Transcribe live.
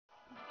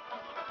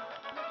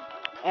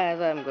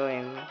As I'm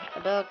going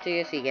about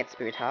to see get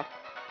Spiritomb.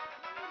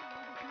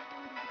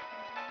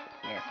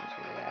 Yes, I'm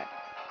sure of that.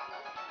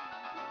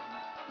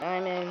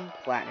 Diamond,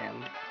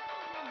 platinum.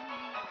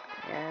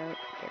 Yeah,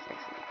 yes, I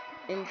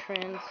see.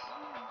 Entrance.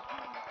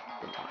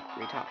 Then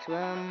retalk to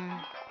him.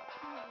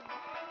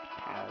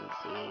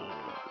 Let's see.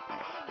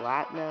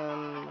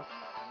 Platinum.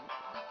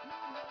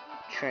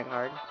 Trigger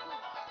card.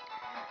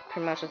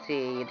 Pretty much, let's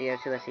see. You do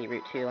to, let's see,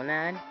 Route 2 on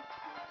that.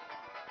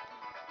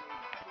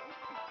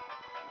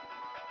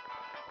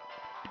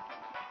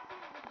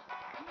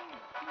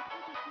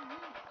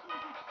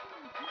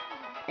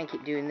 And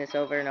keep doing this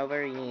over and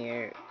over.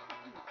 And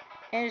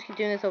just keep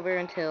doing this over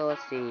until,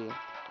 let's see.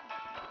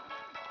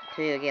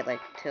 Till you get,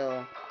 like,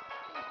 till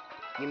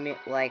you meet,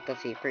 like,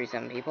 let's see,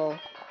 37 people.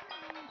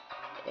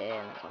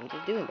 And that's what I'm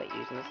just doing, but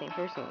using the same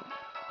person.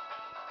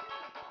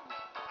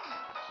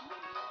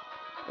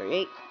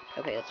 38.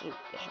 Okay, that should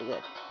be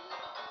good.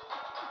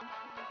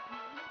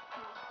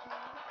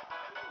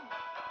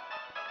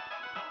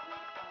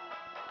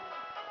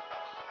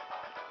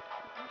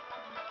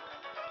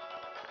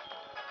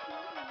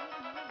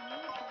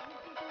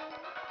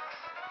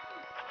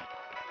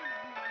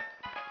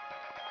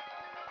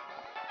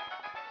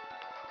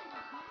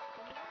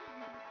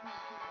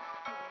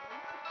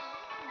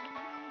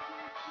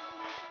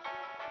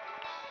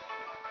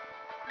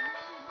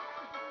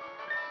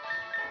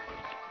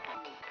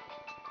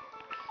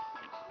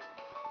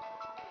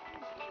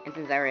 And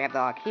since I already have the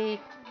odd key,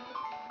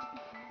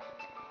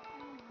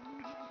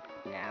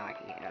 now I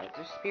can get out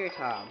the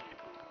Spiritomb.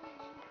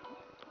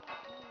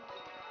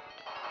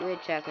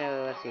 Which has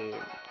no, let's see,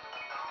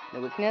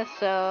 no weakness,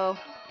 so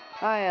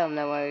I don't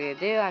know what I'm gonna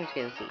do. I'm just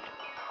gonna see.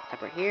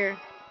 Stop right here.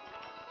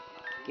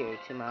 Go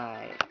to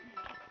my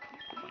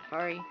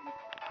party.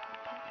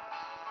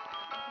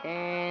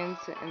 And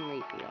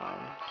Leafy on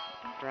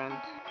front.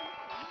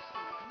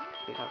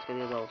 Spiritomb's gonna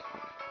be level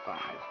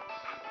 25.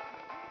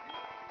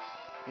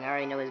 And I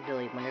already know his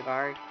ability, Wonder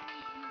Guard.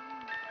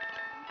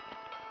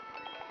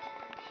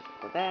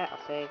 For that,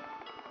 I'll say,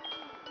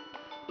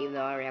 even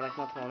though I already have like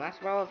multiple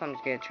Master Balls, I'm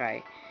just gonna try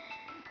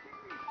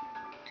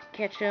to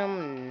catch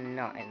him,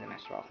 not in the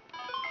Master Ball.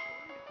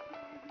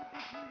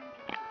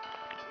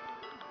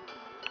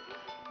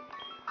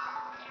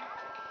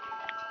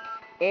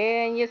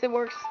 And yes, it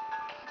works.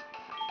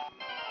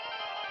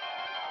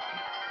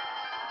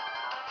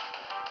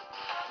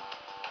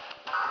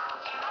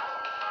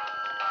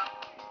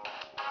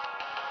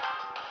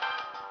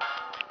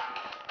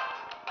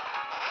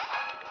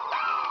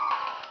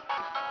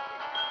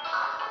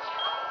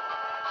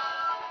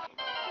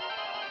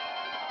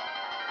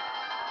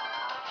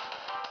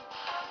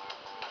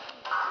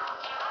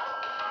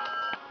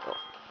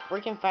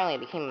 Freaking finally, I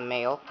became a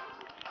male.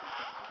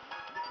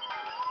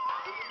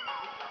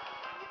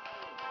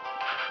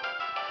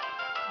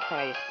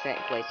 I just sent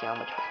Glaceon,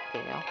 which was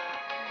female.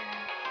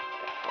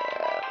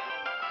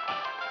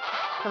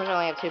 Pretty much I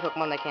only have 2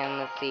 Pokemon that can,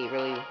 let's see,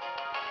 really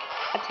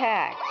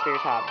attack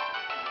Spiritomb.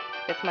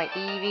 That's my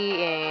Eevee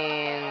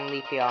and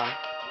Leafeon.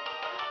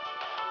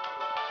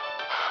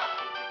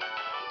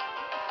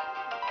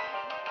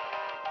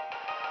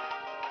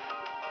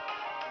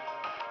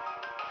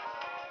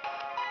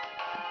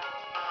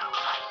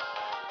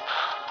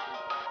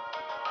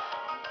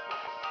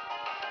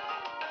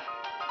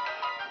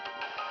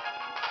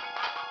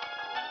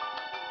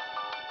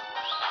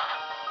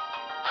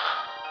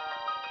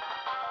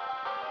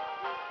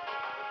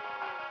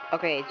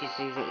 Okay, it's just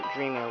using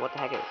Dreamer. What the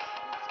heck is it?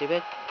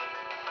 Stupid?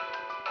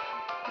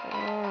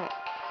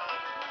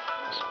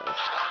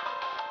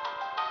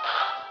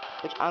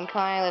 Which I'm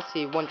kinda, let's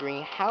see,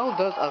 wondering, how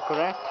does a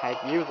grass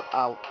type use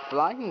a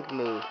flying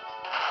move?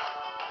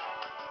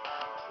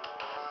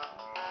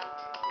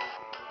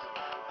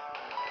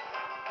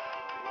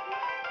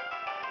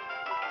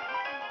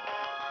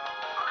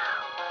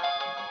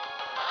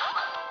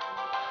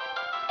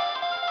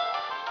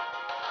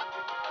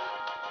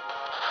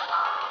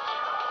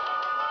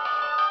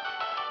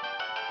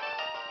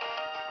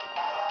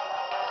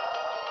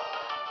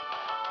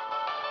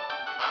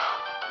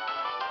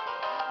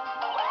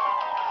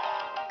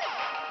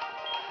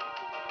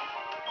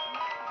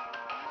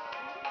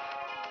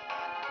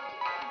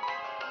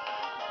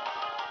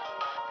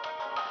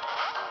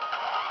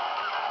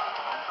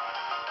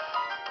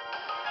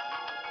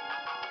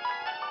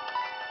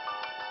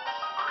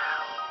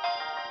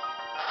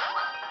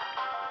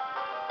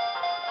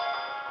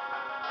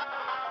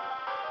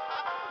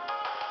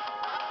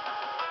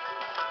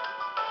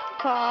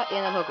 Caught in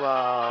a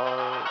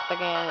Pokeball.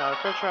 Second or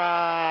first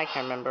try, I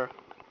can't remember.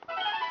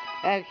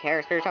 Who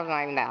cares? Spiritomb's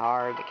not even that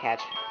hard to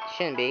catch.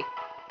 Shouldn't be.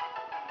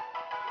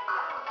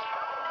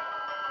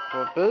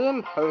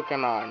 Forbidden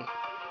Pokemon.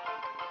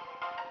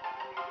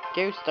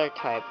 Ghost Dark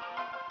type.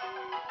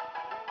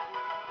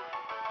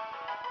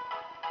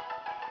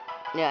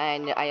 Yeah,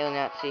 I do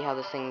not see how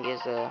this thing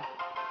is, unless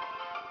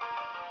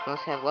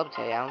I have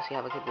Levitate, I don't see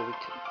how it could be weak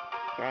to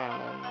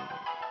ground, and,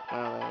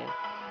 well, then, yeah.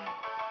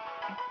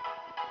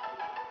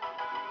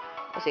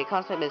 Let's see,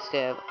 Concept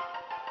Misstep,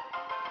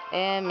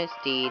 and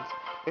Misdeeds.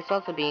 It's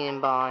also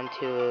being bond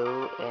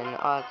to an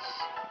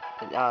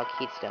Odd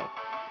Keystone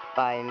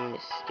by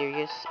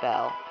Mysterious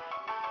Spell.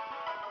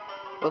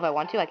 Well, if I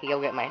want to, I could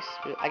go get my,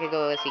 I could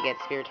go, let's see, get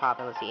Spiritomb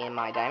and let's see, in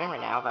my diamond right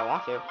now if I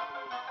want to.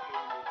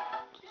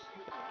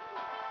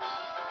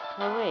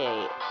 Oh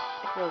wait,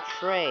 I could go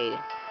trade.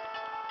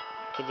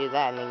 I could do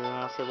that and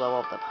then let's see, level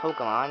up the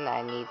Pokemon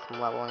that need some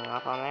leveling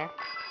up on there.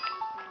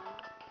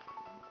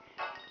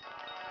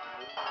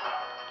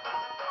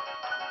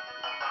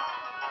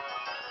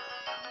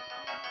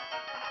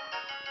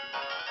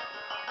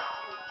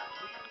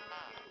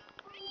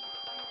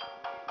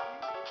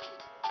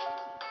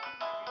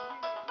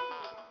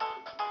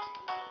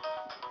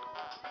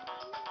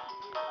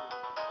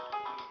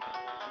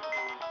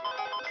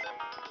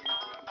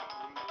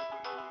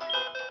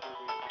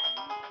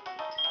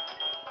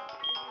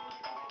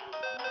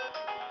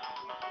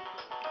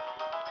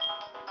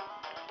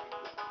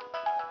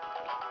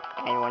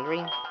 And you're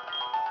wondering,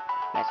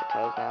 Master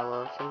Toad's now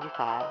level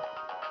 75.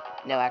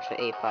 No, actually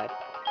 85.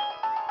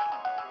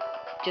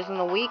 Just in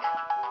a week,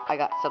 I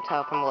got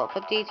Subtile from level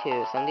 50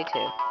 to 72.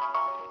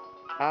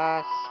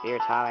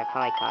 Spiritomb, I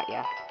finally caught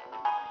ya.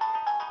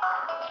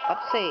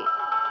 About to say,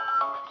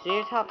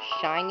 Spiritomb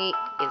shiny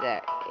is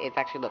it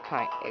actually look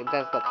it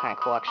does look kind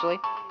of cool actually.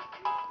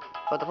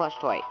 But the plush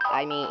toy,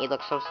 I mean, it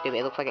looks so stupid.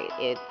 It looks like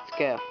it's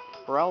gonna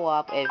throw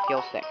up and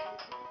feel sick.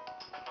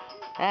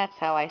 That's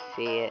how I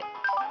see it.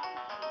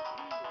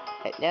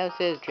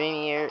 Hypnosis,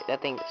 Dream Year,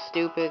 that thing's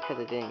stupid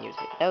because it didn't use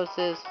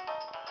Hypnosis.